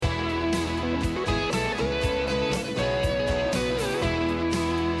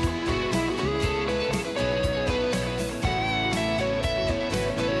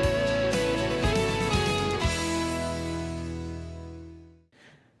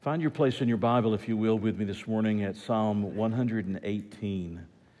Find your place in your Bible, if you will, with me this morning at Psalm 118.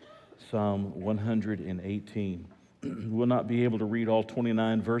 Psalm 118. We'll not be able to read all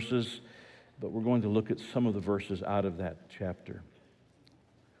 29 verses, but we're going to look at some of the verses out of that chapter.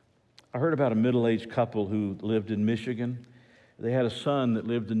 I heard about a middle-aged couple who lived in Michigan. They had a son that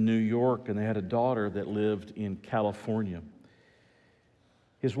lived in New York, and they had a daughter that lived in California.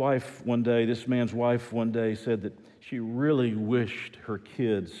 His wife one day, this man's wife one day said that she really wished her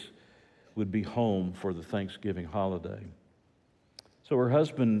kids would be home for the Thanksgiving holiday. So her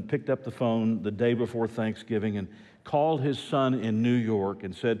husband picked up the phone the day before Thanksgiving and called his son in New York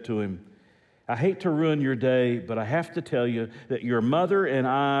and said to him, "I hate to ruin your day, but I have to tell you that your mother and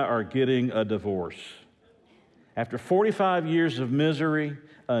I are getting a divorce. After 45 years of misery,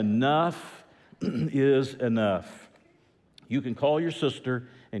 enough is enough. You can call your sister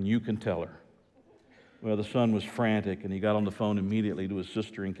and you can tell her." Well, the son was frantic, and he got on the phone immediately to his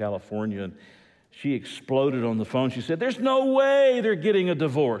sister in California, and she exploded on the phone. She said, "There's no way they're getting a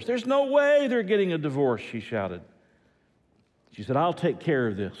divorce. There's no way they're getting a divorce," she shouted. She said, "I'll take care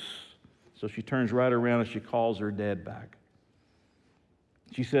of this." So she turns right around and she calls her dad back.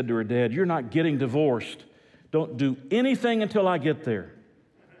 She said to her dad, "You're not getting divorced. Don't do anything until I get there.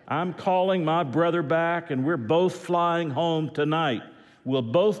 I'm calling my brother back, and we're both flying home tonight. We'll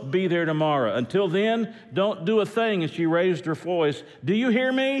both be there tomorrow. Until then, don't do a thing." And she raised her voice, "Do you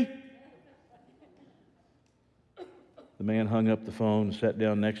hear me?" The man hung up the phone and sat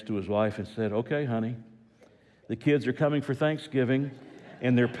down next to his wife and said, "Okay, honey, the kids are coming for Thanksgiving,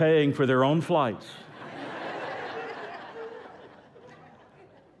 and they're paying for their own flights."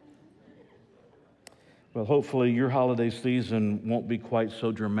 Well, hopefully your holiday season won't be quite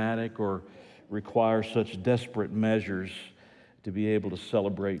so dramatic or require such desperate measures to be able to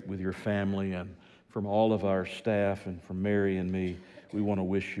celebrate with your family. And from all of our staff and from Mary and me, we want to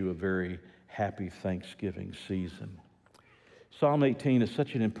wish you a very happy Thanksgiving season. Psalm 18 is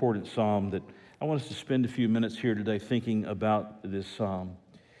such an important psalm that I want us to spend a few minutes here today thinking about this psalm.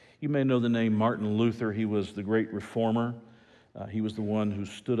 You may know the name Martin Luther. He was the great reformer. He was the one who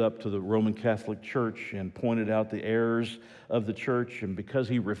stood up to the Roman Catholic Church and pointed out the errors of the church. And because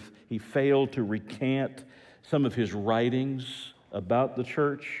he failed to recant some of his writings about the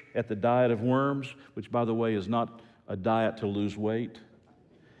church at the Diet of Worms, which, by the way, is not a diet to lose weight.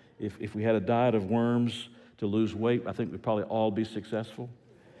 If we had a diet of worms to lose weight, I think we'd probably all be successful.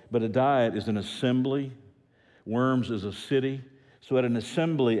 But a diet is an assembly. Worms is a city. So at an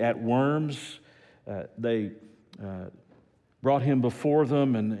assembly at Worms, they brought him before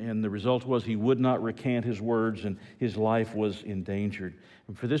them, and the result was he would not recant his words, and his life was endangered.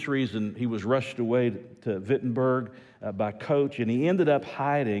 And for this reason, he was rushed away to Wittenberg by coach, and he ended up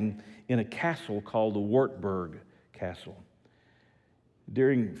hiding in a castle called the Wartburg Castle.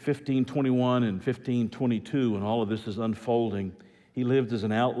 During 1521 and 1522, when all of this is unfolding, he lived as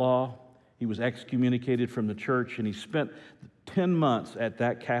an outlaw. He was excommunicated from the church, and he spent 10 months at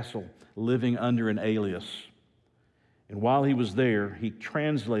that castle living under an alias. And while he was there, he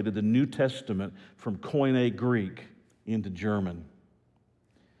translated the New Testament from Koine Greek into German.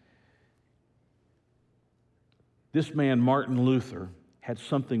 This man, Martin Luther, had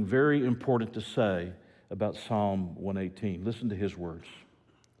something very important to say about Psalm 118. Listen to his words.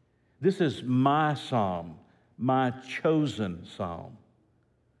 "This is my psalm, my chosen psalm.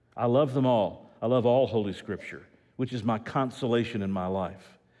 I love them all. I love all Holy Scripture, which is my consolation in my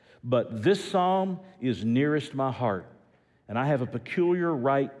life. But this psalm is nearest my heart, and I have a peculiar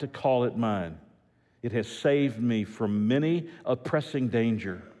right to call it mine. It has saved me from many a pressing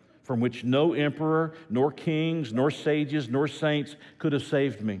danger, from which no emperor, nor kings, nor sages, nor saints could have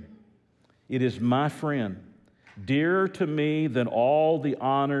saved me. It is my friend, dearer to me than all the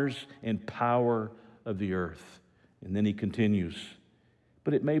honors and power of the earth." And then he continues,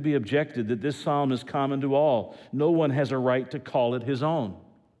 "But it may be objected that this psalm is common to all. No one has a right to call it his own."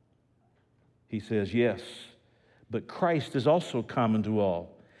 He says, "Yes, but Christ is also common to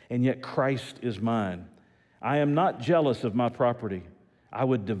all, and yet Christ is mine. I am not jealous of my property. I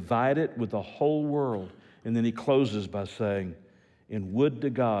would divide it with the whole world." And then he closes by saying, "And would to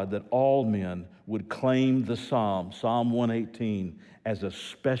God that all men would claim the psalm, Psalm 118, as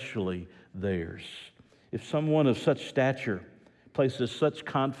especially theirs." If someone of such stature places such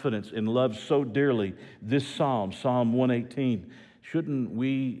confidence and loves so dearly this psalm, Psalm 118, shouldn't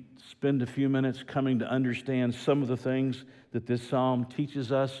we spend a few minutes coming to understand some of the things that this psalm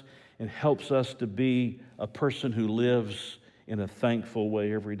teaches us and helps us to be a person who lives in a thankful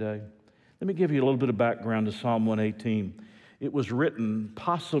way every day? Let me give you a little bit of background to Psalm 118. It was written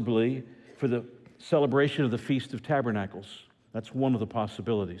possibly for the celebration of the Feast of Tabernacles. That's one of the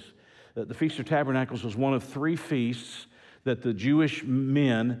possibilities. The Feast of Tabernacles was one of three feasts that the Jewish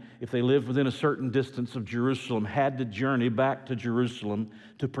men, if they lived within a certain distance of Jerusalem, had to journey back to Jerusalem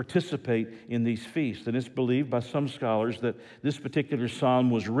to participate in these feasts. And it's believed by some scholars that this particular psalm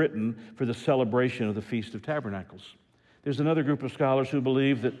was written for the celebration of the Feast of Tabernacles. There's another group of scholars who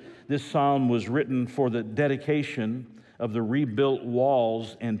believe that this psalm was written for the dedication of the rebuilt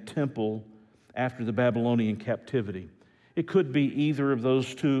walls and temple after the Babylonian captivity. It could be either of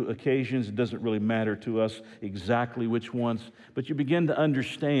those two occasions. It doesn't really matter to us exactly which ones, but you begin to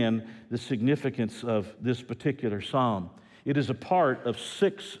understand the significance of this particular psalm. It is a part of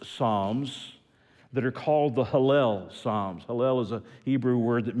 6 psalms that are called the Hallel Psalms. Hallel is a Hebrew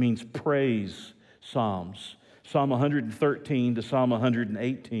word that means praise psalms. Psalm 113 to Psalm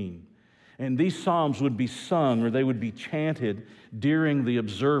 118. And these psalms would be sung, or they would be chanted during the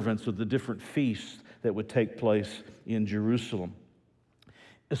observance of the different feasts that would take place in Jerusalem.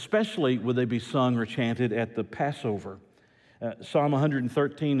 Especially would they be sung or chanted at the Passover. Psalm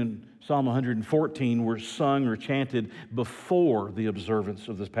 113 and Psalm 114 were sung or chanted before the observance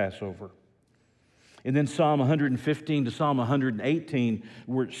of the Passover. And then Psalm 115 to Psalm 118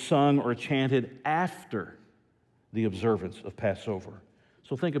 were sung or chanted after the observance of Passover.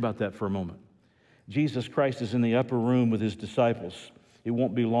 So think about that for a moment. Jesus Christ is in the upper room with his disciples. It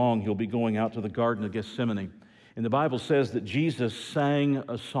won't be long. He'll be going out to the Garden of Gethsemane. And the Bible says that Jesus sang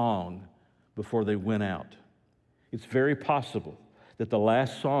a song before they went out. It's very possible that the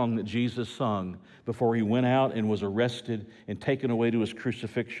last song that Jesus sung before he went out and was arrested and taken away to his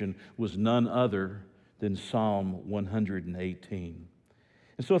crucifixion was none other than Psalm 118.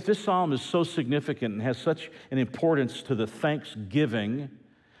 And so if this psalm is so significant and has such an importance to the thanksgiving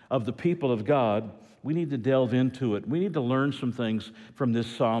of the people of God, we need to delve into it. We need to learn some things from this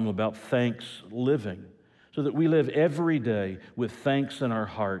psalm about thanks living so that we live every day with thanks in our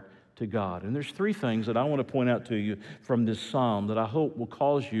heart to God. And there's 3 things that I want to point out to you from this psalm that I hope will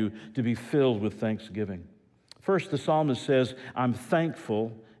cause you to be filled with thanksgiving. First, the psalmist says, I'm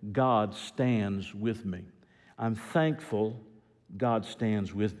thankful God stands with me. I'm thankful God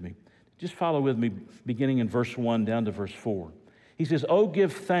stands with me. Just follow with me beginning in verse 1 down to verse 4. He says, Oh,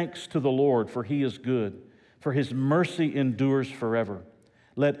 give thanks to the Lord, for he is good, for his mercy endures forever.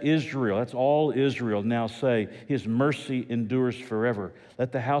 Let Israel, that's all Israel, now say, his mercy endures forever.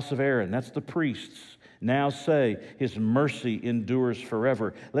 Let the house of Aaron, that's the priests, now say, his mercy endures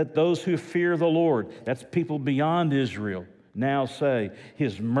forever. Let those who fear the Lord, that's people beyond Israel, now say,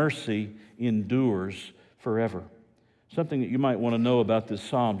 his mercy endures forever. Something that you might want to know about this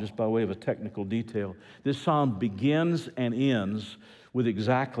psalm, just by way of a technical detail. This psalm begins and ends with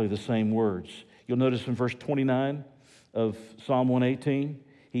exactly the same words. You'll notice in verse 29 of Psalm 118,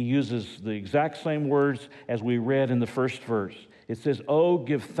 he uses the exact same words as we read in the first verse. It says, Oh,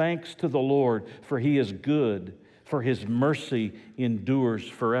 give thanks to the Lord, for he is good, for his mercy endures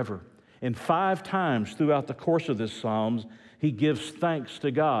forever. And 5 times throughout the course of this psalm, he gives thanks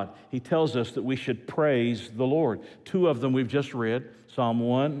to God. He tells us that we should praise the Lord. 2 of them we've just read, Psalm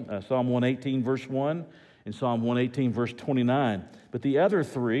 118, verse 1, and Psalm 118, verse 29. But the other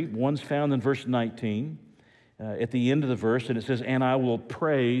 3, one's found in verse 19, at the end of the verse, and it says, And I will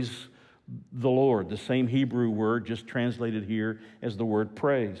praise the Lord. The same Hebrew word just translated here as the word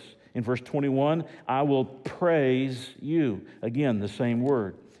praise. In verse 21, I will praise you. Again, the same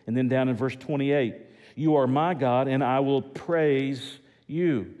word. And then down in verse 28, You are my God, and I will praise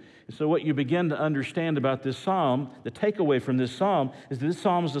you. And so what you begin to understand about this psalm, the takeaway from this psalm, is that this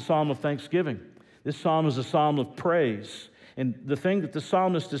psalm is a psalm of thanksgiving. This psalm is a psalm of praise. And the thing that the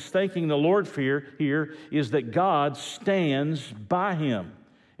psalmist is thanking the Lord for here is that God stands by him.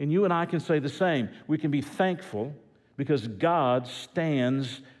 And you and I can say the same. We can be thankful because God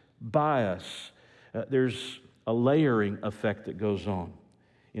stands by us. There's a layering effect that goes on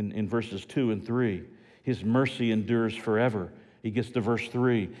in verses 2 and 3. His mercy endures forever. He gets to verse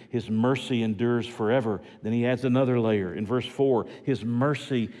 3. His mercy endures forever. Then he adds another layer. In verse 4, his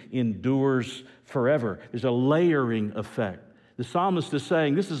mercy endures forever. There's a layering effect. The psalmist is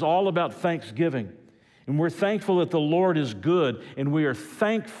saying this is all about thanksgiving. And we're thankful that the Lord is good, and we are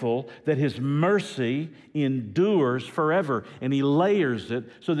thankful that his mercy endures forever. And he layers it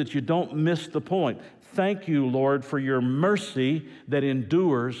so that you don't miss the point. Thank you, Lord, for your mercy that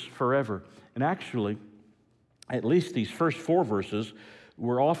endures forever. And actually, at least these first 4 verses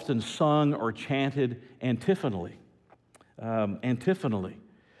were often sung or chanted antiphonally.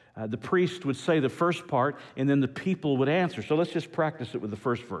 The priest would say the first part, and then the people would answer. So let's just practice it with the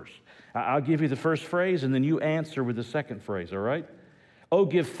first verse. I'll give you the first phrase, and then you answer with the second phrase, all right? Oh,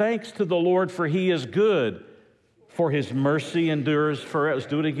 give thanks to the Lord, for he is good, for his mercy endures forever. Let's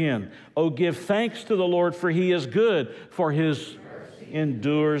do it again. Oh, give thanks to the Lord, for he is good, for his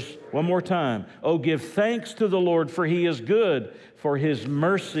endures. One more time. Oh, give thanks to the Lord, for he is good, for his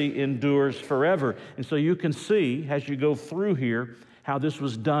mercy endures forever. And so you can see, as you go through here, how this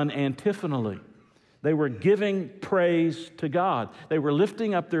was done antiphonally. They were giving praise to God. They were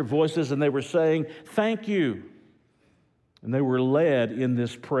lifting up their voices and they were saying, thank you. And they were led in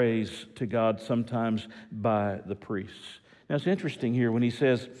this praise to God sometimes by the priests. Now it's interesting here when he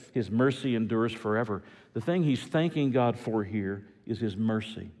says his mercy endures forever. The thing he's thanking God for here is his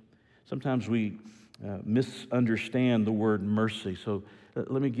mercy. Sometimes we misunderstand the word mercy. So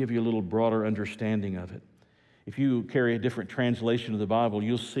let me give you a little broader understanding of it. If you carry a different translation of the Bible,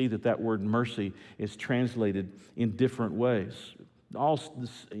 you'll see that that word mercy is translated in different ways, all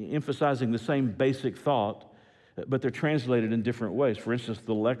emphasizing the same basic thought, but they're translated in different ways. For instance,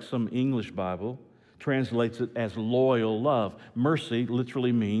 the Lexham English Bible translates it as loyal love. Mercy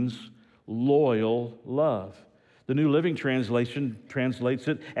literally means loyal love. The New Living Translation translates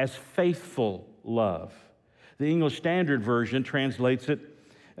it as faithful love. The English Standard Version translates it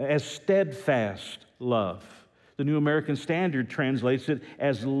as steadfast love. The New American Standard translates it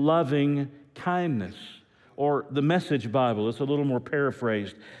as loving kindness. Or the Message Bible, it's a little more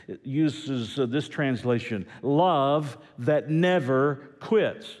paraphrased. It uses this translation, love that never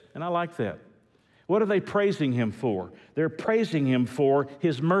quits. And I like that. What are they praising him for? They're praising him for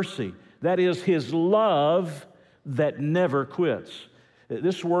his mercy. That is his love that never quits.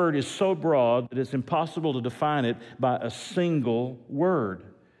 This word is so broad that it's impossible to define it by a single word.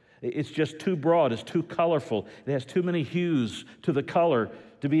 It's just too broad, it's too colorful, it has too many hues to the color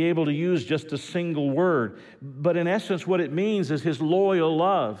to be able to use just a single word. But in essence, what it means is his loyal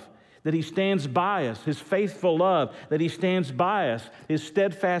love, that he stands by us, his faithful love, that he stands by us, his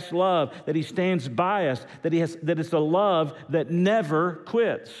steadfast love, that he stands by us, that it's a love that never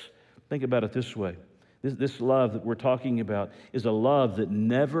quits. Think about it this way. This love that we're talking about is a love that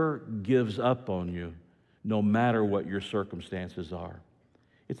never gives up on you, no matter what your circumstances are.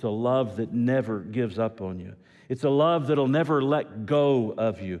 It's a love that never gives up on you. It's a love that'll never let go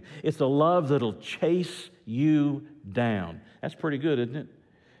of you. It's a love that'll chase you down. That's pretty good, isn't it?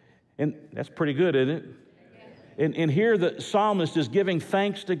 And that's pretty good, isn't it? And here the psalmist is giving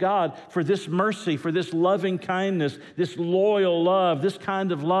thanks to God for this mercy, for this loving kindness, this loyal love, this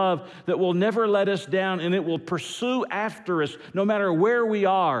kind of love that will never let us down, and it will pursue after us no matter where we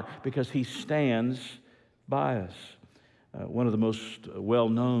are, because he stands by us. One of the most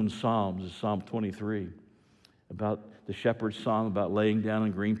well-known psalms is Psalm 23, about the shepherd's song, about laying down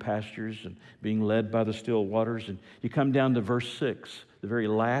in green pastures and being led by the still waters. And you come down to verse 6, the very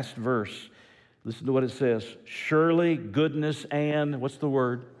last verse. Listen to what it says. Surely goodness and, what's the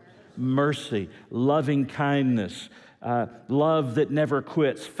word? Mercy, loving kindness, love that never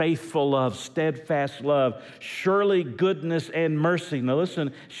quits, faithful love, steadfast love, surely goodness and mercy, now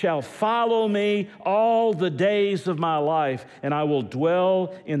listen, shall follow me all the days of my life, and I will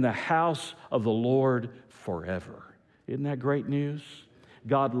dwell in the house of the Lord forever. Isn't that great news?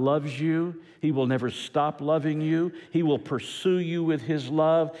 God loves you. He will never stop loving you. He will pursue you with his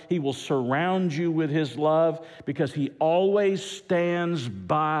love. He will surround you with his love because he always stands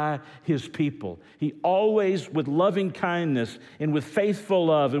by his people. He always, with loving kindness and with faithful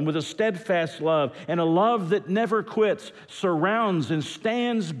love and with a steadfast love and a love that never quits, surrounds and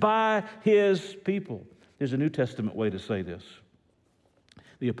stands by his people. There's a New Testament way to say this.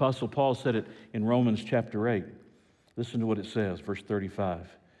 The Apostle Paul said it in Romans chapter 8. Listen to what it says, verse 35.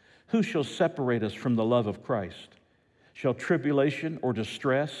 Who shall separate us from the love of Christ? Shall tribulation or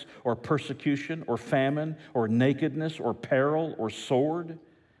distress or persecution or famine or nakedness or peril or sword?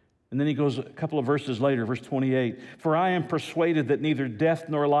 And then he goes a couple of verses later, verse 28. For I am persuaded that neither death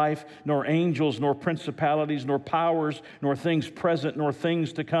nor life, nor angels, nor principalities, nor powers, nor things present, nor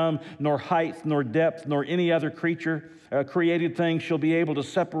things to come, nor height, nor depth, nor any other created thing shall be able to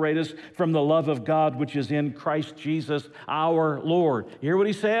separate us from the love of God which is in Christ Jesus our Lord. You hear what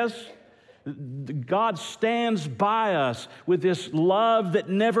he says? God stands by us with this love that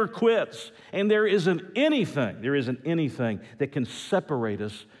never quits. And there isn't anything that can separate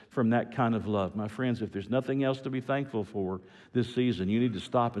us from that kind of love. My friends, if there's nothing else to be thankful for this season, you need to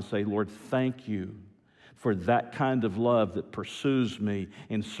stop and say, Lord, thank you for that kind of love that pursues me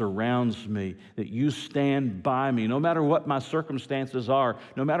and surrounds me, that you stand by me, no matter what my circumstances are,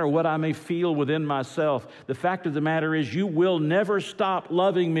 no matter what I may feel within myself. The fact of the matter is you will never stop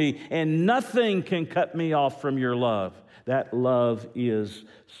loving me, and nothing can cut me off from your love. That love is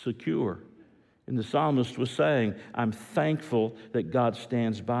secure. And the psalmist was saying, I'm thankful that God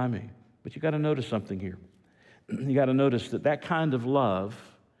stands by me. But you got to notice something here. you got to notice that kind of love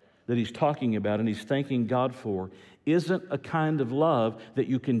that he's talking about and he's thanking God for isn't a kind of love that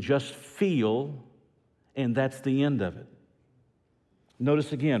you can just feel and that's the end of it.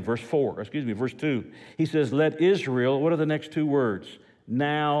 Notice again, verse 2. He says, let Israel, what are the next two words?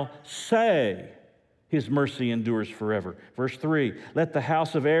 Now say, his mercy endures forever. Verse 3, let the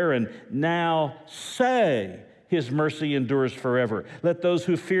house of Aaron now say, his mercy endures forever. Let those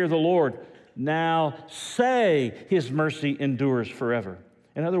who fear the Lord now say, his mercy endures forever.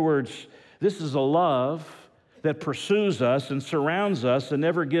 In other words, this is a love that pursues us and surrounds us and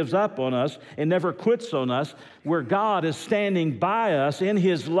never gives up on us and never quits on us, where God is standing by us in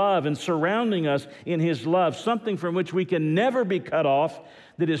his love and surrounding us in his love, something from which we can never be cut off,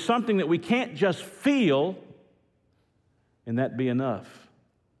 that is something that we can't just feel and that be enough.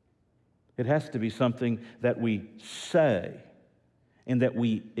 It has to be something that we say and that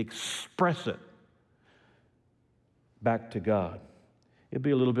we express it back to God. It'd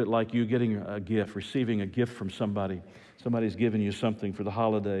be a little bit like you getting a gift, receiving a gift from somebody. Somebody's giving you something for the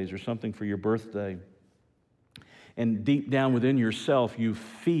holidays or something for your birthday. And deep down within yourself, you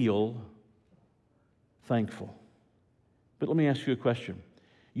feel thankful. But let me ask you a question.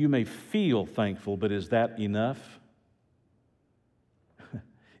 You may feel thankful, but is that enough?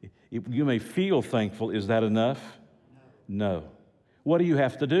 You may feel thankful. Is that enough? No. What do you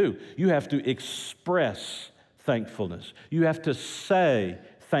have to do? You have to express thankfulness. You have to say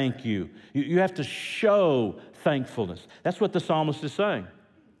thank you. You have to show thankfulness. That's what the psalmist is saying.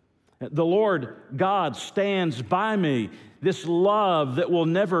 The Lord God stands by me. This love that will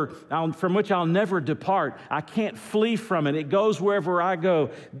never, from which I'll never depart. I can't flee from it. It goes wherever I go.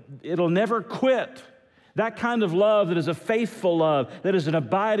 It'll never quit. That kind of love that is a faithful love, that is an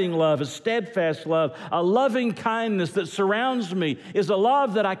abiding love, a steadfast love, a loving kindness that surrounds me is a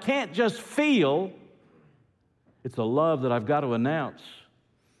love that I can't just feel. It's a love that I've got to announce.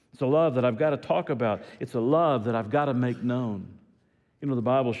 It's a love that I've got to talk about. It's a love that I've got to make known. You know, the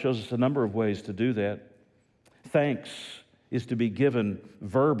Bible shows us a number of ways to do that. Thanks is to be given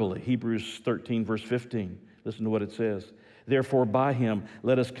verbally. Hebrews 13, verse 15. Listen to what it says. Therefore, by him,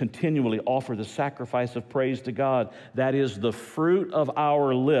 let us continually offer the sacrifice of praise to God. That is the fruit of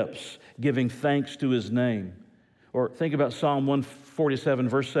our lips, giving thanks to his name. Or think about Psalm 147,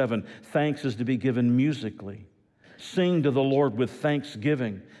 verse 7. Thanks is to be given musically. Sing to the Lord with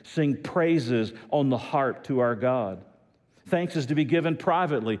thanksgiving. Sing praises on the harp to our God. Thanks is to be given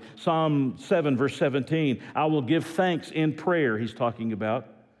privately. Psalm 7, verse 17. I will give thanks in prayer, he's talking about,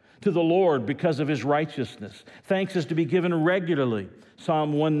 to the Lord because of his righteousness. Thanks is to be given regularly.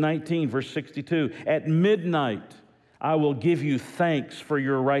 Psalm 119, verse 62. At midnight, I will give you thanks for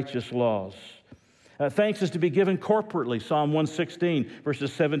your righteous laws. Thanks is to be given corporately. Psalm 116,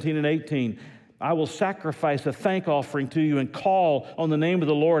 verses 17 and 18. I will sacrifice a thank offering to you and call on the name of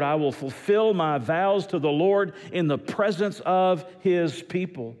the Lord. I will fulfill my vows to the Lord in the presence of his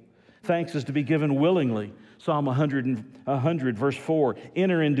people. Thanks is to be given willingly. Psalm 100, verse 4,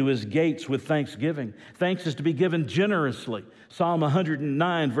 enter into his gates with thanksgiving. Thanks is to be given generously. Psalm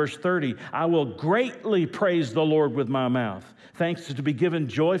 109, verse 30, I will greatly praise the Lord with my mouth. Thanks is to be given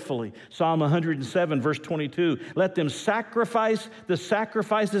joyfully. Psalm 107, verse 22, let them sacrifice the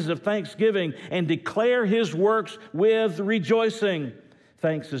sacrifices of thanksgiving and declare his works with rejoicing.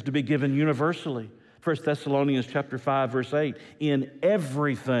 Thanks is to be given universally. 1 Thessalonians chapter 5, verse 8, in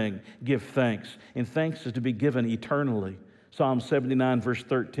everything give thanks, and thanks is to be given eternally. Psalm 79, verse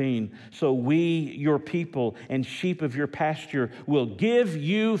 13, so we, your people and sheep of your pasture, will give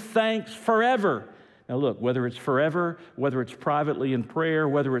you thanks forever. Now look, whether it's forever, whether it's privately in prayer,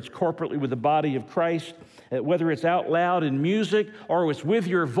 whether it's corporately with the body of Christ, whether it's out loud in music, or it's with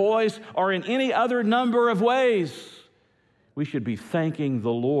your voice, or in any other number of ways, we should be thanking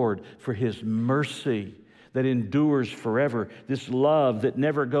the Lord for his mercy that endures forever, this love that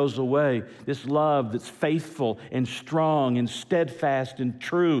never goes away, this love that's faithful and strong and steadfast and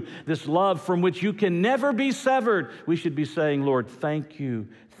true, this love from which you can never be severed. We should be saying, Lord, thank you,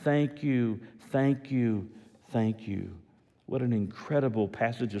 thank you, thank you, thank you. What an incredible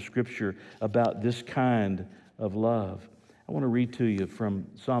passage of Scripture about this kind of love. I want to read to you from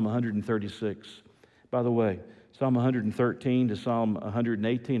Psalm 136. By the way, Psalm 113 to Psalm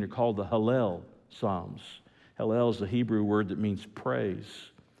 118 are called the Hallel Psalms. Hallel is the Hebrew word that means praise.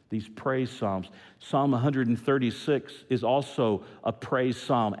 These praise psalms. Psalm 136 is also a praise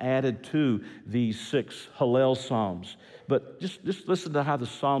psalm added to these 6 Hallel psalms. But just listen to how the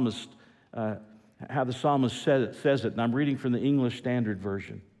psalmist says it. And I'm reading from the English Standard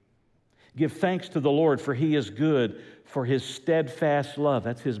Version. Give thanks to the Lord, for he is good, for his steadfast love,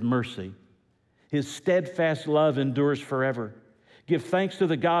 that's his mercy, His steadfast love endures forever. Give thanks to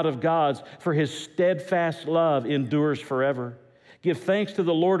the God of gods, for His steadfast love endures forever. Give thanks to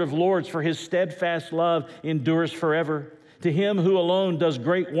the Lord of lords, for His steadfast love endures forever. To Him who alone does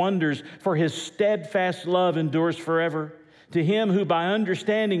great wonders, for His steadfast love endures forever. To Him who by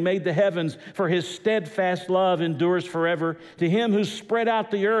understanding made the heavens, for His steadfast love endures forever. To Him who spread out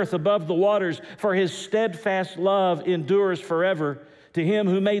the earth above the waters, for His steadfast love endures forever. To Him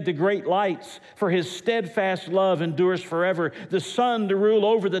who made the great lights, for His steadfast love endures forever. The sun to rule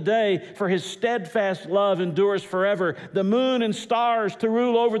over the day, for His steadfast love endures forever. The moon and stars to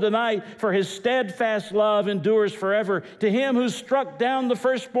rule over the night, for His steadfast love endures forever. To Him who struck down the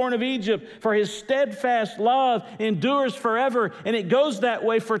firstborn of Egypt, for His steadfast love endures forever. And it goes that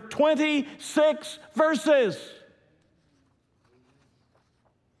way for 26 verses.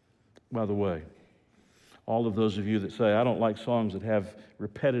 By the way, all of those of you that say, I don't like songs that have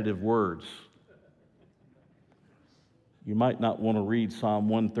repetitive words, you might not want to read Psalm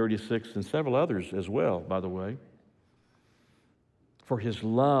 136 and several others as well, by the way. For His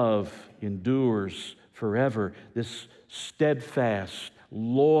love endures forever. This steadfast,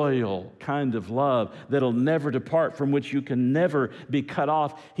 loyal kind of love that'll never depart, from which you can never be cut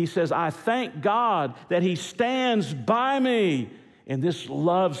off. He says, I thank God that He stands by me. And this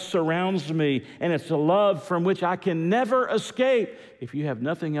love surrounds me, and it's a love from which I can never escape. If you have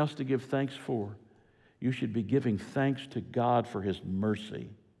nothing else to give thanks for, you should be giving thanks to God for His mercy,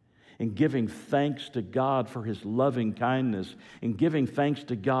 and giving thanks to God for His loving kindness, and giving thanks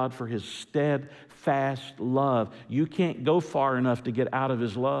to God for His steadfast love. You can't go far enough to get out of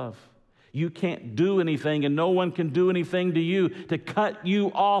His love. You can't do anything, and no one can do anything to you to cut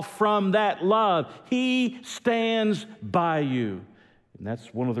you off from that love. He stands by you. And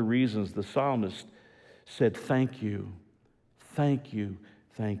that's one of the reasons the psalmist said, thank you, thank you,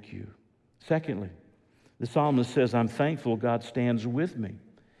 thank you. Secondly, the psalmist says, I'm thankful God stands with me.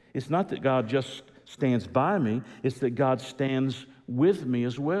 It's not that God just stands by me, it's that God stands with me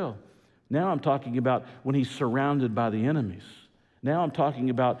as well. Now I'm talking about when He's surrounded by the enemies. Now I'm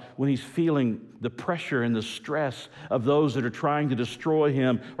talking about when He's feeling the pressure and the stress of those that are trying to destroy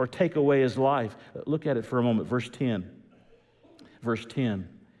Him or take away His life. Look at it for a moment, verse 10. Verse 10,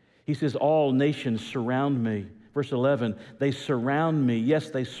 He says, all nations surround me. Verse 11, they surround me. Yes,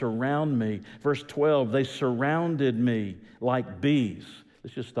 they surround me. Verse 12, they surrounded me like bees.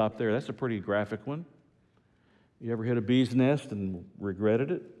 Let's just stop there. That's a pretty graphic one. You ever hit a bee's nest and regretted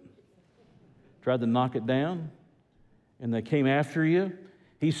it? Tried to knock it down, and they came after you?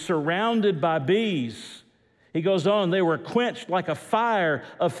 He's surrounded by bees. He goes on, they were quenched like a fire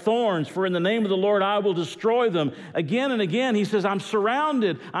of thorns, for in the name of the Lord I will destroy them. Again and again, he says, I'm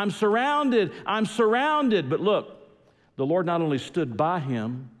surrounded, I'm surrounded, I'm surrounded. But look, the Lord not only stood by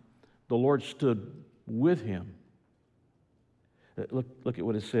him, the Lord stood with him. Look at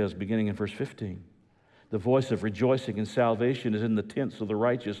what it says, beginning in verse 15. The voice of rejoicing and salvation is in the tents of the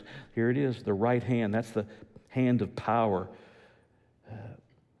righteous. Here it is, the right hand. That's the hand of power.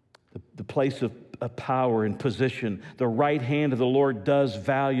 The place of power and position. The right hand of the Lord does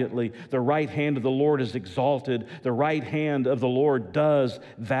valiantly. The right hand of the Lord is exalted. The right hand of the Lord does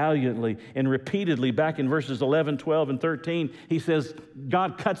valiantly. And repeatedly, back in verses 11, 12, and 13, he says,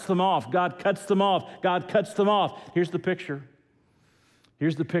 God cuts them off. God cuts them off. God cuts them off. Here's the picture.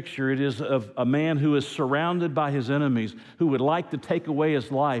 Here's the picture. It is of a man who is surrounded by his enemies, who would like to take away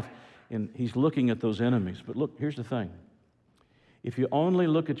his life, and he's looking at those enemies. But look, here's the thing. If you only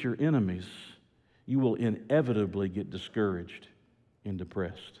look at your enemies, you will inevitably get discouraged and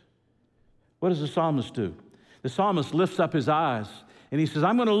depressed. What does the psalmist do? The psalmist lifts up his eyes and he says,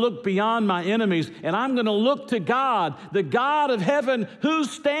 I'm going to look beyond my enemies and I'm going to look to God, the God of heaven, who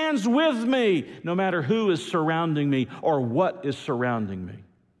stands with me, no matter who is surrounding me or what is surrounding me.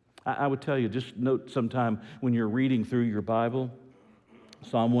 I would tell you, just note sometime when you're reading through your Bible,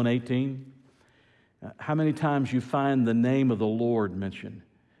 Psalm 118, how many times you find the name of the Lord mentioned.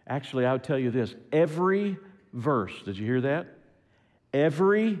 Actually, I would tell you this. Every verse, did you hear that?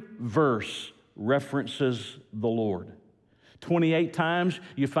 Every verse references the Lord. 28 times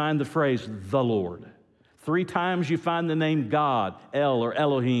you find the phrase, the Lord. 3 times you find the name God, El or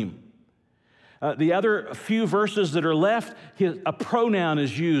Elohim. The other few verses that are left, a pronoun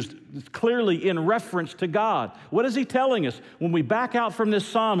is used clearly in reference to God. What is he telling us? When we back out from this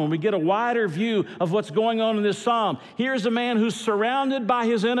psalm, when we get a wider view of what's going on in this psalm, here's a man who's surrounded by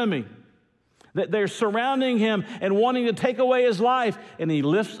his enemy. That they're surrounding him and wanting to take away his life. And he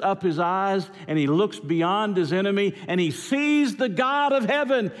lifts up his eyes and he looks beyond his enemy and he sees the God of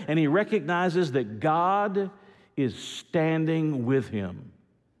heaven and he recognizes that God is standing with him.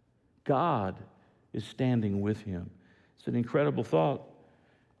 God is standing with him. It's an incredible thought.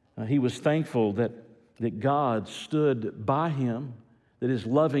 He was thankful that God stood by him, that his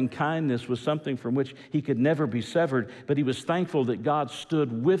loving kindness was something from which he could never be severed, but he was thankful that God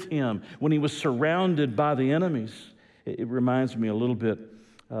stood with him when he was surrounded by the enemies. It reminds me a little bit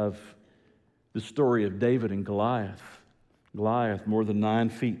of the story of David and Goliath. Goliath, more than 9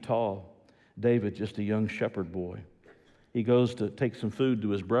 feet tall. David, just a young shepherd boy. He goes to take some food to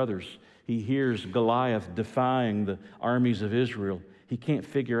his brothers. He hears Goliath defying the armies of Israel. He can't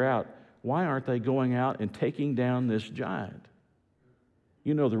figure out, why aren't they going out and taking down this giant?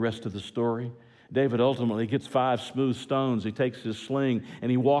 You know the rest of the story. David ultimately gets 5 smooth stones. He takes his sling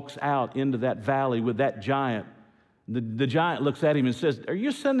and he walks out into that valley with that giant. The giant looks at him and says, "Are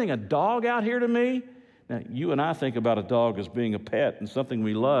you sending a dog out here to me?" Now, you and I think about a dog as being a pet and something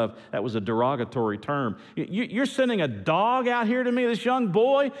we love. That was a derogatory term. You're sending a dog out here to me, this young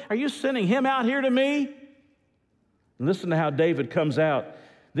boy? Are you sending him out here to me? And listen to how David comes out.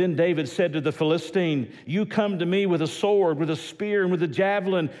 Then David said to the Philistine, "You come to me with a sword, with a spear, and with a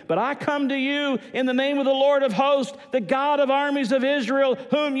javelin, but I come to you in the name of the Lord of hosts, the God of armies of Israel,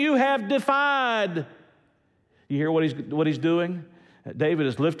 whom you have defied." You hear what he's doing? David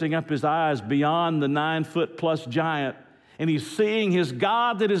is lifting up his eyes beyond the 9-foot-plus giant, and he's seeing his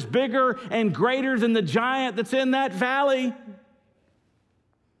God that is bigger and greater than the giant that's in that valley.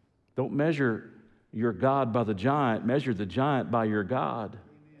 Don't measure your God by the giant. Measure the giant by your God.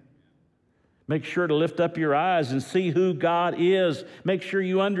 Make sure to lift up your eyes and see who God is. Make sure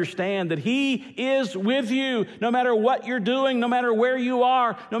you understand that He is with you no matter what you're doing, no matter where you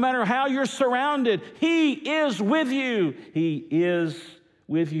are, no matter how you're surrounded. He is with you. He is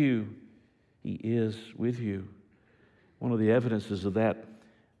with you. He is with you. One of the evidences of that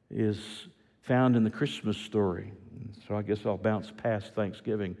is found in the Christmas story. So I guess I'll bounce past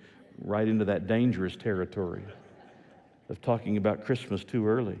Thanksgiving right into that dangerous territory of talking about Christmas too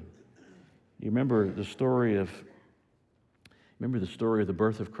early. You remember the story of the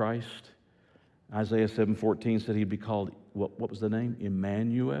birth of Christ? Isaiah 7:14 said he'd be called, what was the name?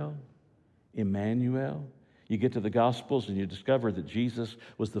 Emmanuel. Emmanuel. You get to the Gospels and you discover that Jesus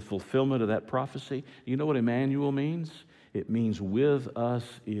was the fulfillment of that prophecy. You know what Emmanuel means? It means with us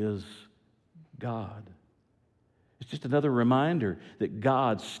is God. It's just another reminder that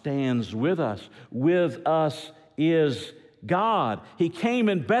God stands with us. With us is God. He came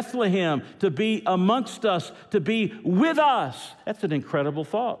in Bethlehem to be amongst us, to be with us. That's an incredible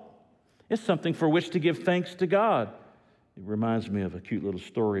thought. It's something for which to give thanks to God. It reminds me of a cute little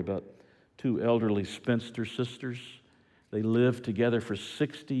story about 2 elderly spinster sisters. They lived together for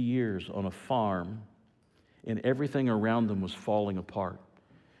 60 years on a farm, and everything around them was falling apart.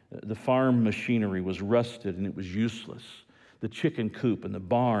 The farm machinery was rusted and it was useless. The chicken coop and the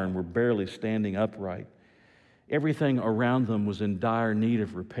barn were barely standing upright. Everything around them was in dire need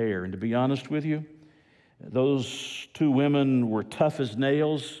of repair. And to be honest with you, those 2 women were tough as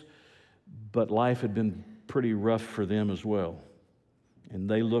nails, but life had been pretty rough for them as well. And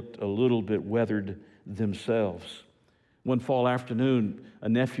they looked a little bit weathered themselves. One fall afternoon, a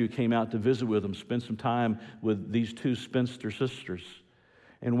nephew came out to visit with them, spend some time with these 2 spinster sisters.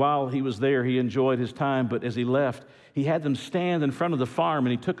 And while he was there, he enjoyed his time, but as he left, he had them stand in front of the farm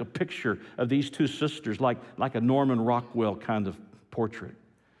and he took a picture of these 2 sisters, like a Norman Rockwell kind of portrait.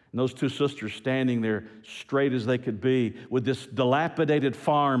 And those 2 sisters standing there straight as they could be with this dilapidated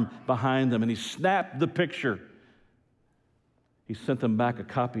farm behind them. And he snapped the picture. He sent them back a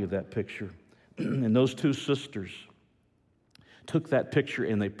copy of that picture. And those 2 sisters took that picture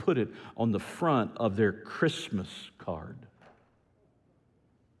and they put it on the front of their Christmas card.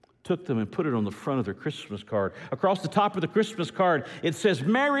 Took them and put it on the front of their Christmas card. Across the top of the Christmas card, it says,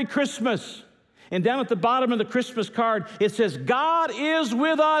 "Merry Christmas." And down at the bottom of the Christmas card, it says, "God is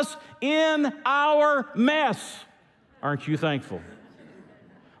with us in our mess." Aren't you thankful?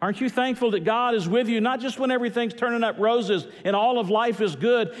 Aren't you thankful that God is with you, not just when everything's turning up roses and all of life is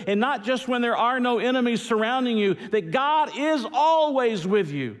good, and not just when there are no enemies surrounding you, that God is always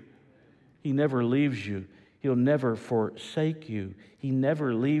with you. He never leaves you. He'll never forsake you. He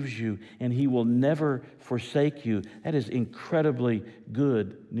never leaves you, and He will never forsake you. That is incredibly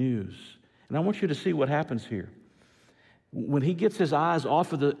good news. And I want you to see what happens here. When he gets his eyes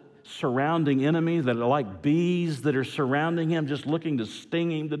off of the surrounding enemy that are like bees that are surrounding him, just looking to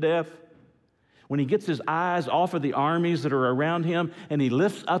sting him to death, when he gets his eyes off of the armies that are around him and he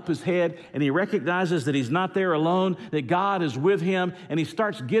lifts up his head and he recognizes that he's not there alone, that God is with him, and he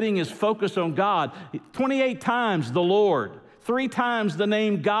starts getting his focus on God. 28 times the Lord, 3 times the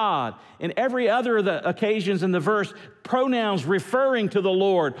name God, and every other of the occasions in the verse, pronouns referring to the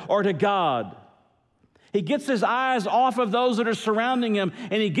Lord or to God. He gets his eyes off of those that are surrounding him,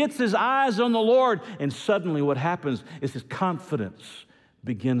 and he gets his eyes on the Lord. And suddenly what happens is his confidence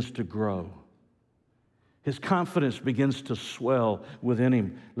begins to grow. His confidence begins to swell within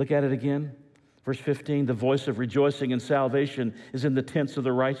him. Look at it again. Verse 15, the voice of rejoicing and salvation is in the tents of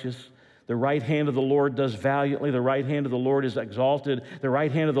the righteous. The right hand of the Lord does valiantly. The right hand of the Lord is exalted. The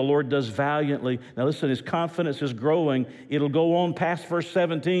right hand of the Lord does valiantly. Now listen, his confidence is growing. It'll go on past verse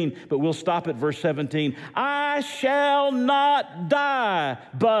 17, but we'll stop at verse 17. I shall not die,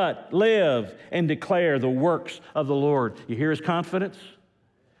 but live and declare the works of the Lord. You hear his confidence?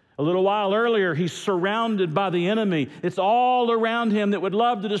 A little while earlier, he's surrounded by the enemy. It's all around him that would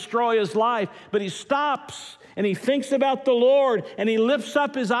love to destroy his life, but he stops and he thinks about the Lord, and he lifts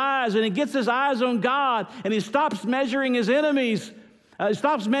up his eyes, and he gets his eyes on God, and he stops measuring his enemies. He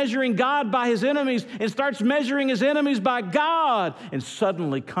stops measuring God by his enemies and starts measuring his enemies by God. And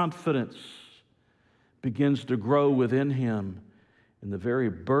suddenly confidence begins to grow within him. And the very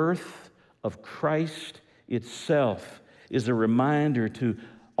birth of Christ itself is a reminder to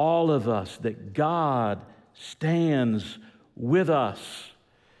all of us that God stands with us.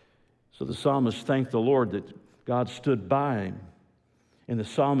 So the psalmist thanked the Lord that God stood by him. And the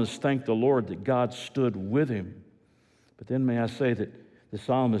psalmist thanked the Lord that God stood with him. But then may I say that the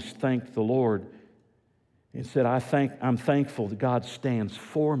psalmist thanked the Lord and said, I'm thankful that God stands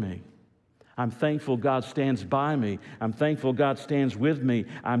for me. I'm thankful God stands by me. I'm thankful God stands with me.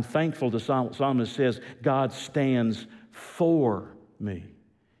 I'm thankful, the psalmist says, God stands for me.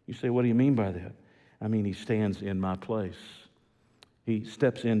 You say, what do you mean by that? I mean, he stands in my place. He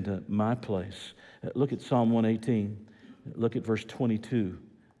steps into my place. Look at Psalm 118. Look at verse 22.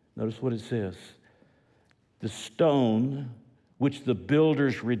 Notice what it says. The stone which the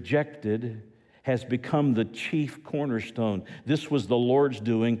builders rejected has become the chief cornerstone. This was the Lord's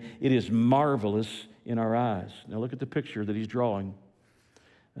doing. It is marvelous in our eyes. Now look at the picture that he's drawing.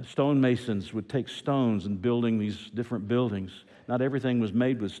 Stonemasons would take stones and building these different buildings. Not everything was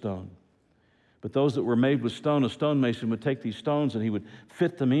made with stone. But those that were made with stone, a stonemason would take these stones and he would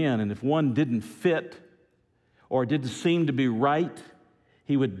fit them in. And if one didn't fit or didn't seem to be right,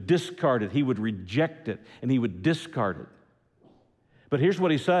 he would discard it. He would reject it and he would discard it. But here's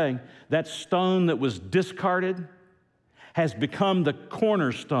what he's saying. That stone that was discarded has become the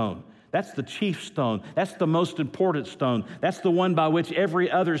cornerstone. That's the chief stone. That's the most important stone. That's the one by which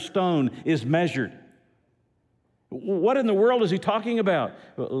every other stone is measured. What in the world is he talking about?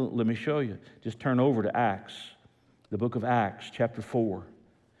 Well, let me show you. Just turn over to Acts, the book of Acts, chapter 4.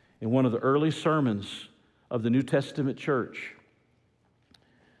 In one of the early sermons of the New Testament church,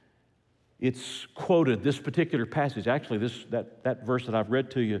 it's quoted, this particular passage. Actually, that verse that I've read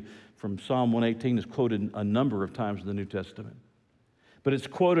to you from Psalm 118 is quoted a number of times in the New Testament. But it's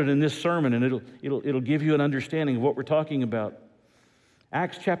quoted in this sermon, and it'll give you an understanding of what we're talking about.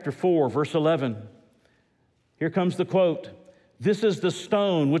 Acts chapter 4, verse 11. Here comes the quote. This is the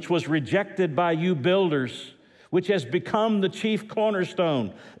stone which was rejected by you builders, which has become the chief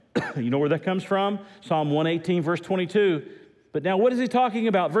cornerstone. You know where that comes from? Psalm 118, verse 22. But now what is he talking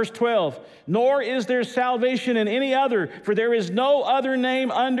about? Verse 12. Nor is there salvation in any other, for there is no other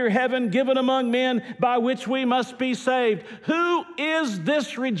name under heaven given among men by which we must be saved. Who is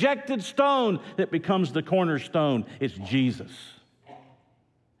this rejected stone that becomes the cornerstone? It's Jesus.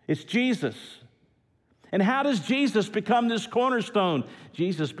 It's Jesus. And how does Jesus become this cornerstone?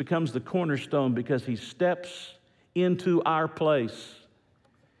 Jesus becomes the cornerstone because he steps into our place.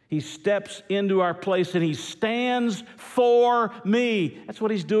 He steps into our place and he stands for me. That's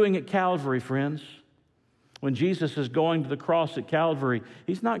what he's doing at Calvary, friends. When Jesus is going to the cross at Calvary,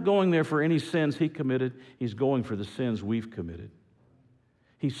 he's not going there for any sins he committed. He's going for the sins we've committed.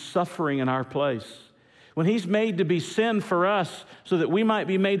 He's suffering in our place. When he's made to be sin for us so that we might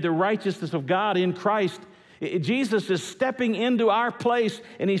be made the righteousness of God in Christ, Jesus is stepping into our place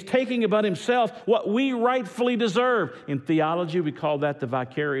and he's taking upon himself what we rightfully deserve. In theology, we call that the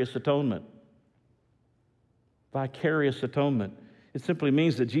vicarious atonement. Vicarious atonement. It simply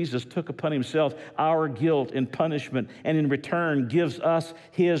means that Jesus took upon himself our guilt and punishment and in return gives us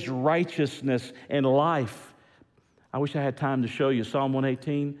his righteousness and life. I wish I had time to show you Psalm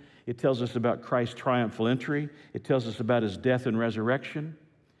 118. It tells us about Christ's triumphal entry. It tells us about his death and resurrection.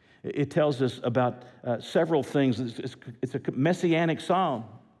 It tells us about several things. It's a messianic psalm.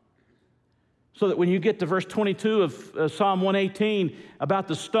 So that when you get to verse 22 of Psalm 118, about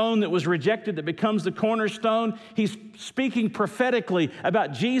the stone that was rejected that becomes the cornerstone, he's speaking prophetically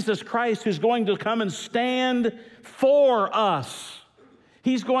about Jesus Christ who's going to come and stand for us.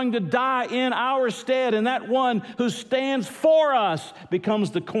 He's going to die in our stead, and that one who stands for us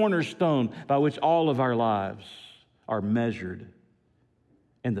becomes the cornerstone by which all of our lives are measured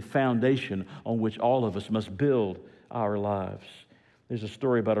and the foundation on which all of us must build our lives. There's a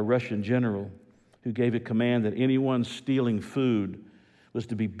story about a Russian general who gave a command that anyone stealing food was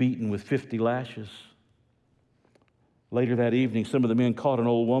to be beaten with 50 lashes. Later that evening, some of the men caught an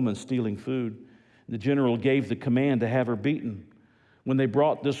old woman stealing food. The general gave the command to have her beaten. When they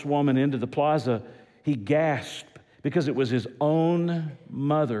brought this woman into the plaza, he gasped because it was his own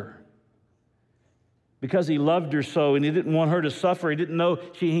mother. Because he loved her so and he didn't want her to suffer,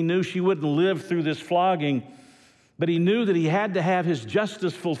 he knew she wouldn't live through this flogging, but he knew that he had to have his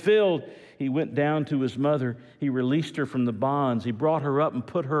justice fulfilled. He went down to his mother. He released her from the bonds. He brought her up and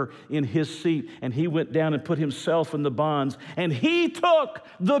put her in his seat, and he went down and put himself in the bonds, and he took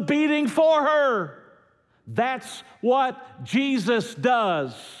the beating for her. That's what Jesus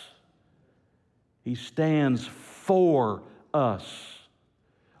does. He stands for us.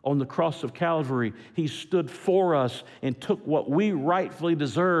 On the cross of Calvary, he stood for us and took what we rightfully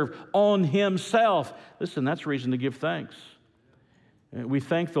deserve on himself. Listen, that's reason to give thanks. We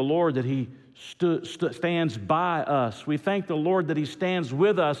thank the Lord that he stands by us. We thank the Lord that he stands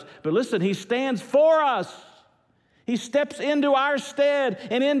with us. But listen, he stands for us. He steps into our stead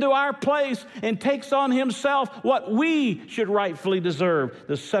and into our place and takes on himself what we should rightfully deserve,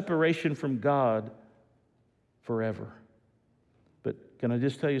 the separation from God forever. But can I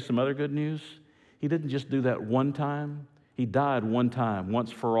just tell you some other good news? He didn't just do that one time. He died one time,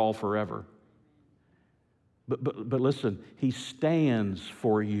 once for all, forever. But listen, he stands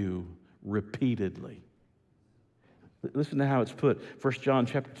for you repeatedly. Listen to how it's put. 1 John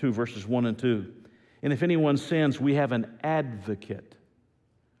chapter 2, verses 1 and 2. And if anyone sins, we have an advocate.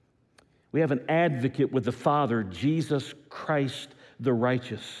 We have an advocate with the Father, Jesus Christ the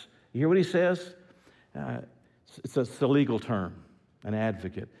righteous. You hear what he says? It's a legal term, an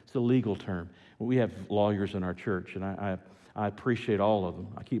advocate. It's a legal term. We have lawyers in our church, and I appreciate all of them.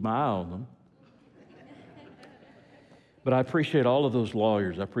 I keep my eye on them. But I appreciate all of those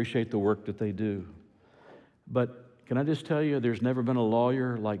lawyers. I appreciate the work that they do. But can I just tell you, there's never been a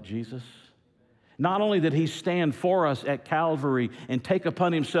lawyer like Jesus. Not only did he stand for us at Calvary and take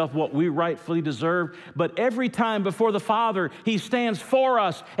upon himself what we rightfully deserve, but every time before the Father, he stands for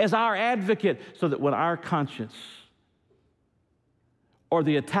us as our advocate so that when our conscience or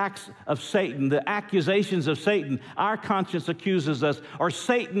the attacks of Satan, the accusations of Satan, our conscience accuses us or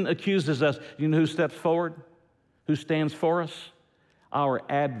Satan accuses us, you know who steps forward? Who stands for us? Our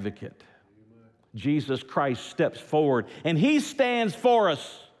advocate. Jesus Christ steps forward, and he stands for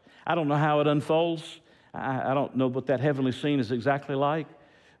us. I don't know how it unfolds. I don't know what that heavenly scene is exactly like,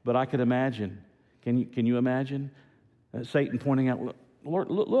 but I could imagine. Can you imagine? Satan pointing out, Lord,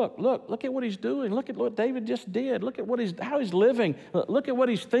 look at what he's doing. Look at what David just did. Look at how he's living. Look at what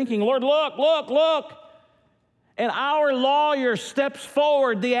he's thinking. Lord, look. And our lawyer steps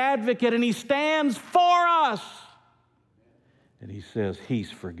forward, the advocate, and he stands for us. And he says, he's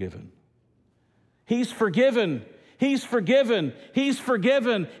forgiven. He's forgiven. He's forgiven. He's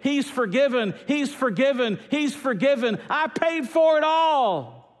forgiven. He's forgiven. He's forgiven. He's forgiven. I paid for it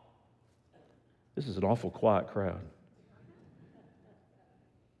all. This is an awful quiet crowd.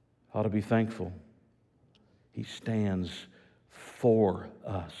 Ought to be thankful. He stands for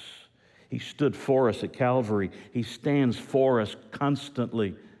us. He stood for us at Calvary. He stands for us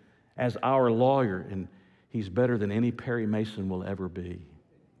constantly as our lawyer, and he's better than any Perry Mason will ever be.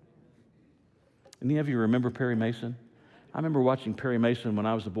 Any of you remember Perry Mason? I remember watching Perry Mason when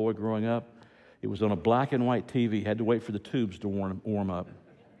I was a boy growing up. It was on a black and white TV. Had to wait for the tubes to warm up.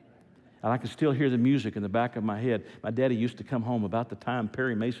 And I can still hear the music in the back of my head. My daddy used to come home about the time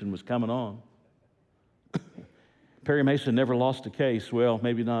Perry Mason was coming on. Perry Mason never lost a case. Well,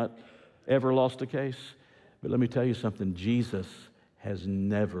 maybe not ever lost a case. But let me tell you something. Jesus has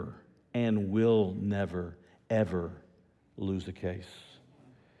never and will never, ever lose a case.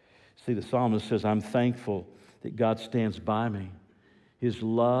 See, the psalmist says, I'm thankful that God stands by me. His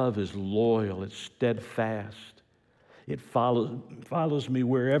love is loyal. It's steadfast. It follows me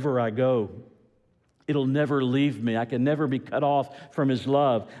wherever I go. It'll never leave me. I can never be cut off from his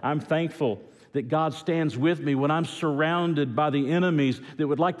love. I'm thankful that God stands with me when I'm surrounded by the enemies that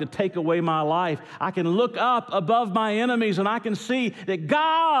would like to take away my life. I can look up above my enemies and I can see that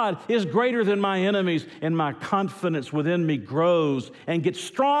God is greater than my enemies, and my confidence within me grows and gets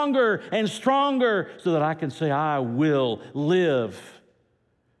stronger and stronger so that I can say, I will live.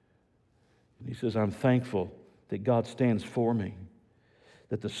 And he says, I'm thankful that God stands for me,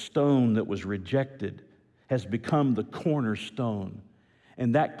 that the stone that was rejected has become the cornerstone.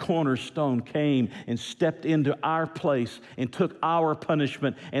 And that cornerstone came and stepped into our place and took our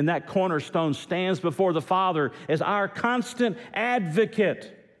punishment. And that cornerstone stands before the Father as our constant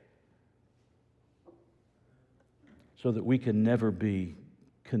advocate so that we can never be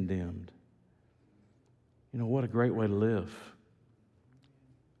condemned. You know, what a great way to live.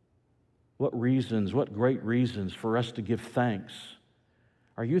 What great reasons for us to give thanks.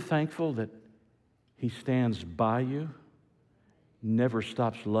 Are you thankful that He stands by you? Never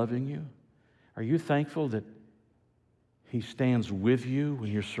stops loving you? Are you thankful that He stands with you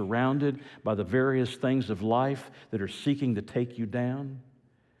when you're surrounded by the various things of life that are seeking to take you down?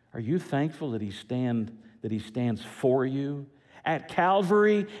 Are you thankful that He stands for you at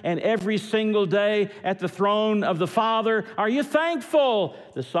Calvary and every single day at the throne of the Father? Are you thankful?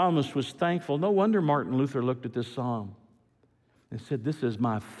 The psalmist was thankful. No wonder Martin Luther looked at this psalm and said, "This is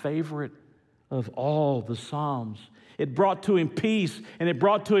my favorite of all the psalms." It brought to him peace, and it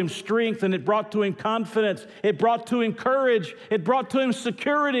brought to him strength, and it brought to him confidence. It brought to him courage. It brought to him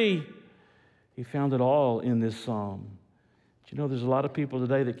security. He found it all in this psalm. But you know, there's a lot of people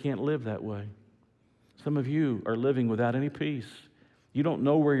today that can't live that way. Some of you are living without any peace. You don't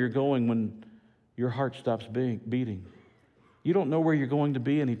know where you're going when your heart stops beating. You don't know where you're going to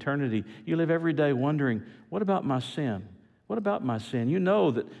be in eternity. You live every day wondering, what about my sin? What about my sin? You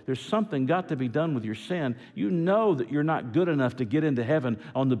know that there's something got to be done with your sin. You know that you're not good enough to get into heaven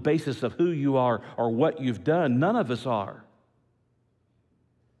on the basis of who you are or what you've done. None of us are.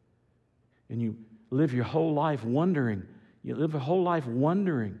 And you live your whole life wondering. You live a whole life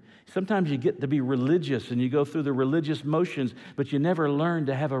wondering. Sometimes you get to be religious and you go through the religious motions, but you never learn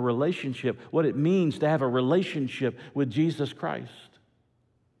to have a relationship, what it means to have a relationship with Jesus Christ.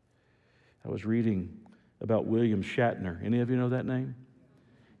 I was reading about William Shatner. Any of you know that name?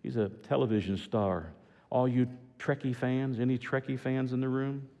 He's a television star. All you Trekkie fans, any Trekkie fans in the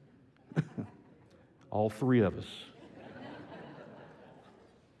room? All three of us.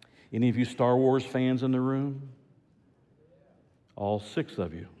 Any of you Star Wars fans in the room? All six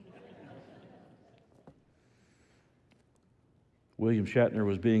of you. William Shatner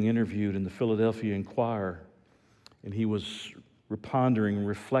was being interviewed in the Philadelphia Inquirer, and he was pondering and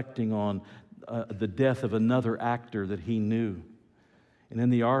reflecting on the death of another actor that he knew. And in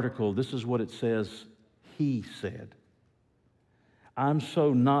the article, this is what it says. He said, "I'm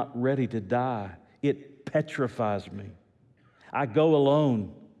so not ready to die. It petrifies me. I go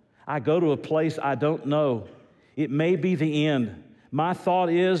alone. I go to a place I don't know. It may be the end. My thought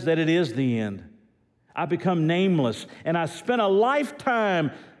is that it is the end. I become nameless, and I spent a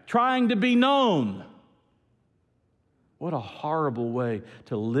lifetime trying to be known." What a horrible way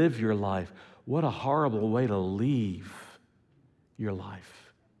to live your life. What a horrible way to leave your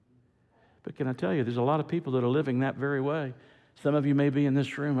life. But can I tell you, there's a lot of people that are living that very way. Some of you may be in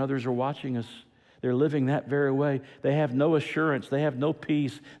this room, others are watching us. They're living that very way. They have no assurance, they have no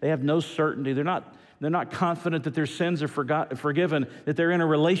peace, they have no certainty. They're not confident that their sins are forgiven, that they're in a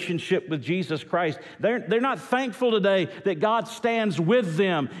relationship with Jesus Christ. They're not thankful today that God stands with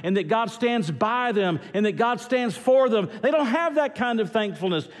them and that God stands by them and that God stands for them. They don't have that kind of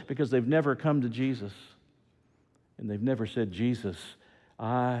thankfulness because they've never come to Jesus. And they've never said, "Jesus,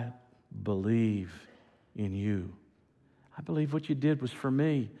 I believe in you. I believe what you did was for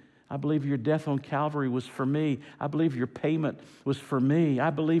me. I believe your death on Calvary was for me. I believe your payment was for me. I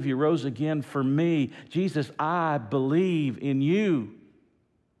believe you rose again for me. Jesus, I believe in you."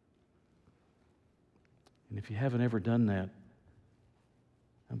 And if you haven't ever done that,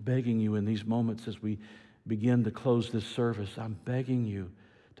 I'm begging you in these moments as we begin to close this service, I'm begging you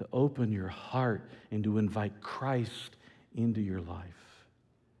to open your heart and to invite Christ into your life.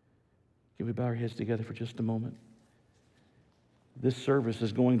 Can we bow our heads together for just a moment? This service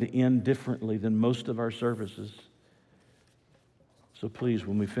is going to end differently than most of our services. So please,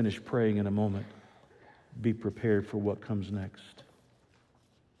 when we finish praying in a moment, be prepared for what comes next.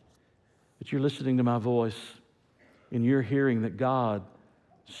 But you're listening to my voice, and you're hearing that God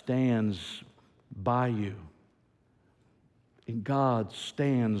stands by you, and God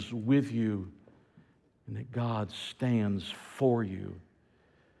stands with you, and that God stands for you.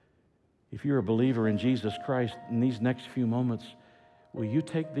 If you're a believer in Jesus Christ, in these next few moments, will you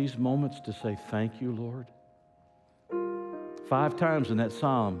take these moments to say, "Thank you, Lord"? 5 times in that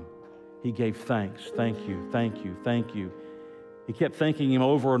psalm, he gave thanks. Thank you, thank you, thank you. He kept thanking him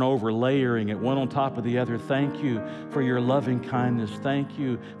over and over, layering it one on top of the other. Thank you for your loving kindness. Thank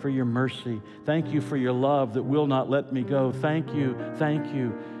you for your mercy. Thank you for your love that will not let me go. Thank you, thank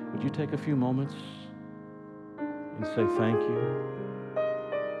you. Would you take a few moments and say thank you?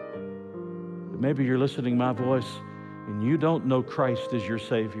 Maybe you're listening to my voice and you don't know Christ as your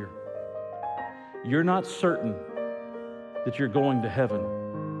Savior, you're not certain that you're going to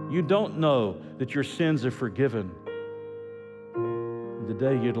heaven, you don't know that your sins are forgiven, and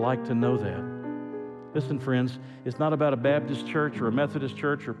today you'd like to know that. Listen, friends, it's not about a Baptist church or a Methodist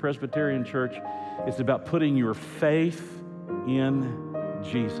church or a Presbyterian church. It's about putting your faith in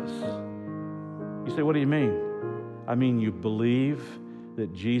Jesus. You say, what do you mean? I mean, you believe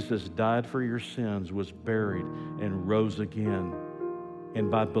that Jesus died for your sins, was buried, and rose again.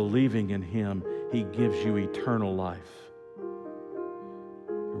 And by believing in Him, He gives you eternal life.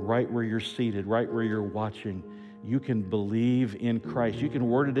 Right where you're seated, right where you're watching, you can believe in Christ. You can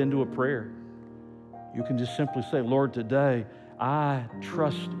word it into a prayer. You can just simply say, Lord, today I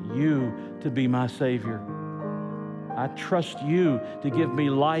trust you to be my Savior. I trust you to give me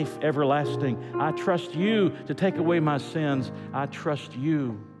life everlasting. I trust you to take away my sins. I trust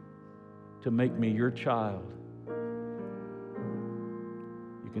you to make me your child.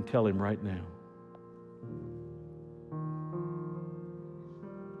 You can tell Him right now.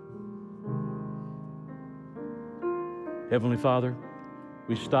 Heavenly Father,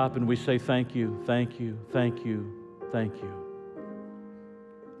 we stop and we say thank you, thank you, thank you, thank you.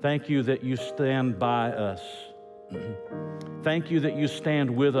 Thank you that you stand by us. Thank you that you stand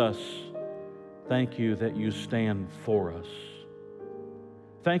with us. Thank you that you stand for us.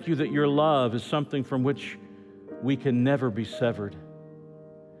 Thank you that your love is something from which we can never be severed.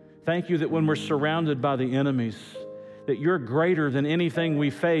 Thank you that when we're surrounded by the enemies, that you're greater than anything we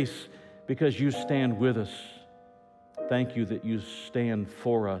face because you stand with us. Thank you that you stand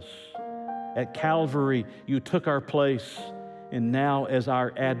for us. At Calvary, you took our place, and now as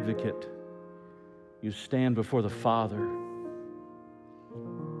our advocate, you stand before the Father.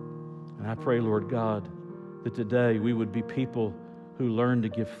 And I pray, Lord God, that today we would be people who learn to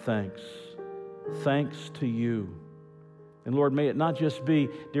give thanks. Thanks to you. And Lord, may it not just be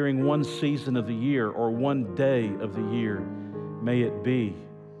during one season of the year or one day of the year. May it be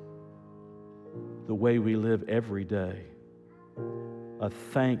the way we live every day. A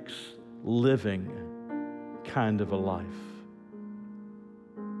thanks living kind of a life.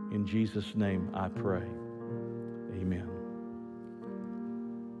 In Jesus' name I pray. Amen.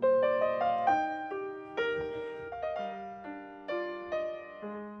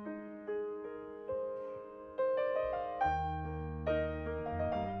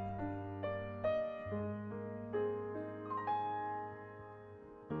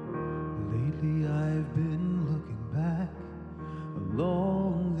 Lately I've been looking back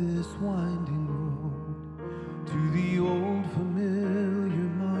along this winding road to the old familiar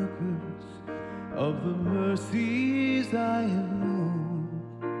markers of the mercies I have known.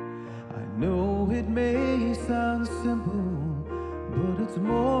 I know it may sound simple, but it's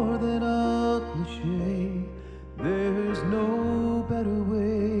more than a cliche. There's no better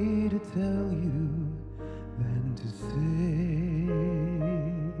way to tell you than to say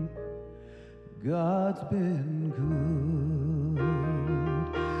God's been good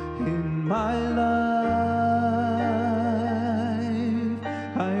in my life.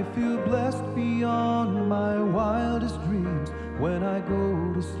 I feel blessed beyond my wildest dreams when I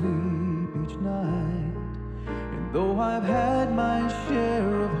go to sleep each night. And though I've had my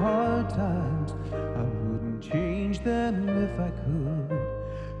share of hard times, I wouldn't change them if I could,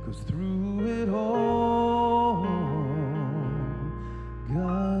 'cause through it all,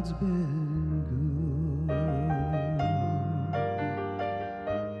 God's been good.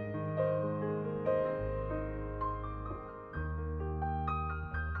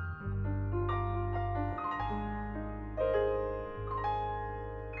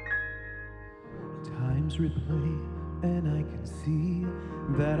 Times replay, and I can see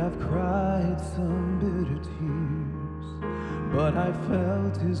that I've cried some bitter tears, but I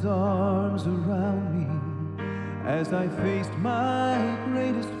felt His arms around me as I faced my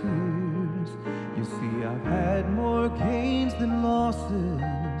greatest fears. You see, I've had more gains than losses,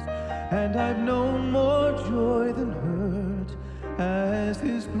 and I've known more joy than hurt as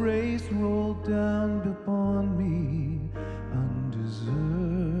His grace rolled down upon me undeserved.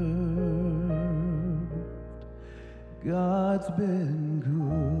 God's been good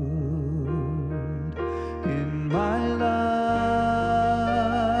in my life.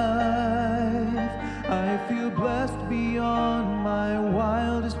 I feel blessed beyond my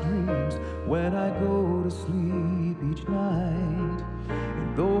wildest dreams when I go to sleep each night.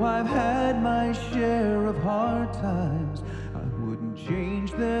 And though I've had my share of hard times, I wouldn't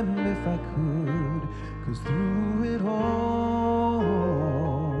change them if I could, 'cause through it all,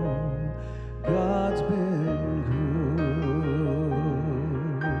 God's been good.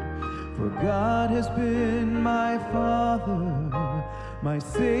 For God has been my Father, my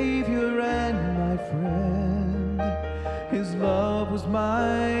Savior and my friend. His love was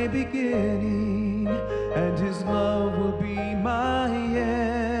my beginning, and His love will be my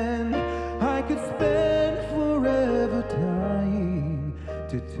end. I could spend forever trying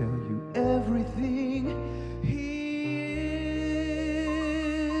to tell you everything He is,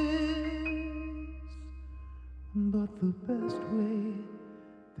 but the best way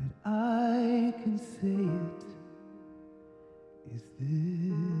that I can say it is this: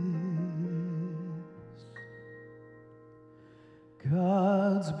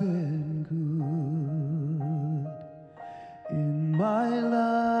 God's been good in my life.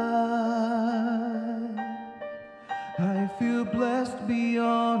 I feel blessed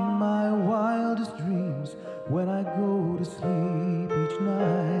beyond my wildest dreams when I go to sleep each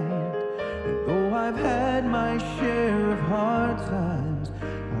night. And though I've had my share of hard times,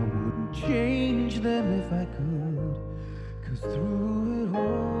 I wouldn't change them if I could, 'cause through it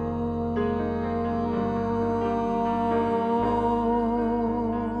all,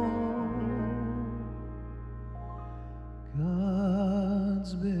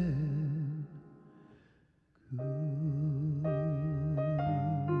 God's been good.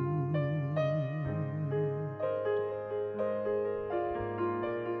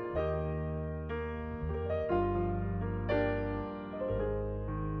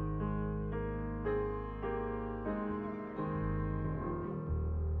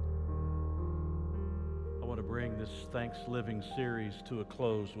 I want to bring this Thanks Living series to a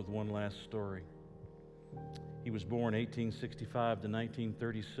close with one last story. He was born 1865 to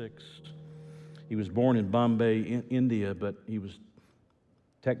 1936. He was born in Bombay, India, but he was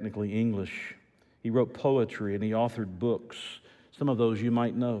technically English. He wrote poetry and he authored books. Some of those you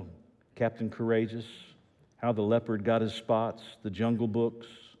might know: Captain Courageous, How the Leopard Got His Spots, The Jungle Books.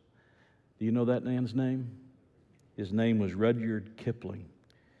 Do you know that man's name? His name was Rudyard Kipling.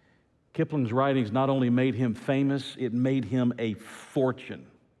 Kipling's writings not only made him famous, it made him a fortune.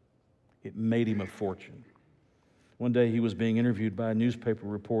 It made him a fortune. One day he was being interviewed by a newspaper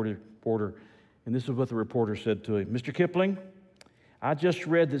reporter, and this is what the reporter said to him: Mr. Kipling, I just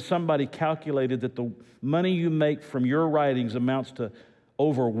read that somebody calculated that the money you make from your writings amounts to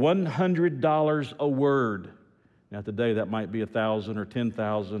over $100 a word. Now today that might be 1,000 or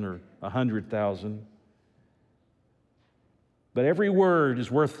 10,000 or 100,000. But every word is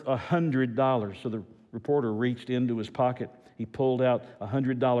worth $100. So the reporter reached into his pocket. He pulled out a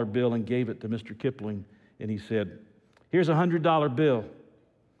 $100 bill and gave it to Mr. Kipling. And he said, "Here's a $100 bill.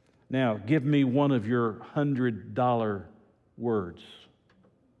 Now give me one of your $100 words."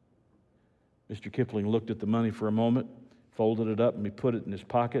 Mr. Kipling looked at the money for a moment, folded it up, and he put it in his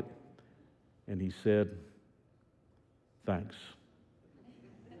pocket. And he said, "Thanks.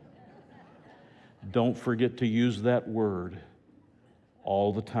 Don't forget to use that word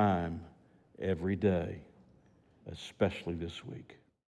all the time, every day, especially this week."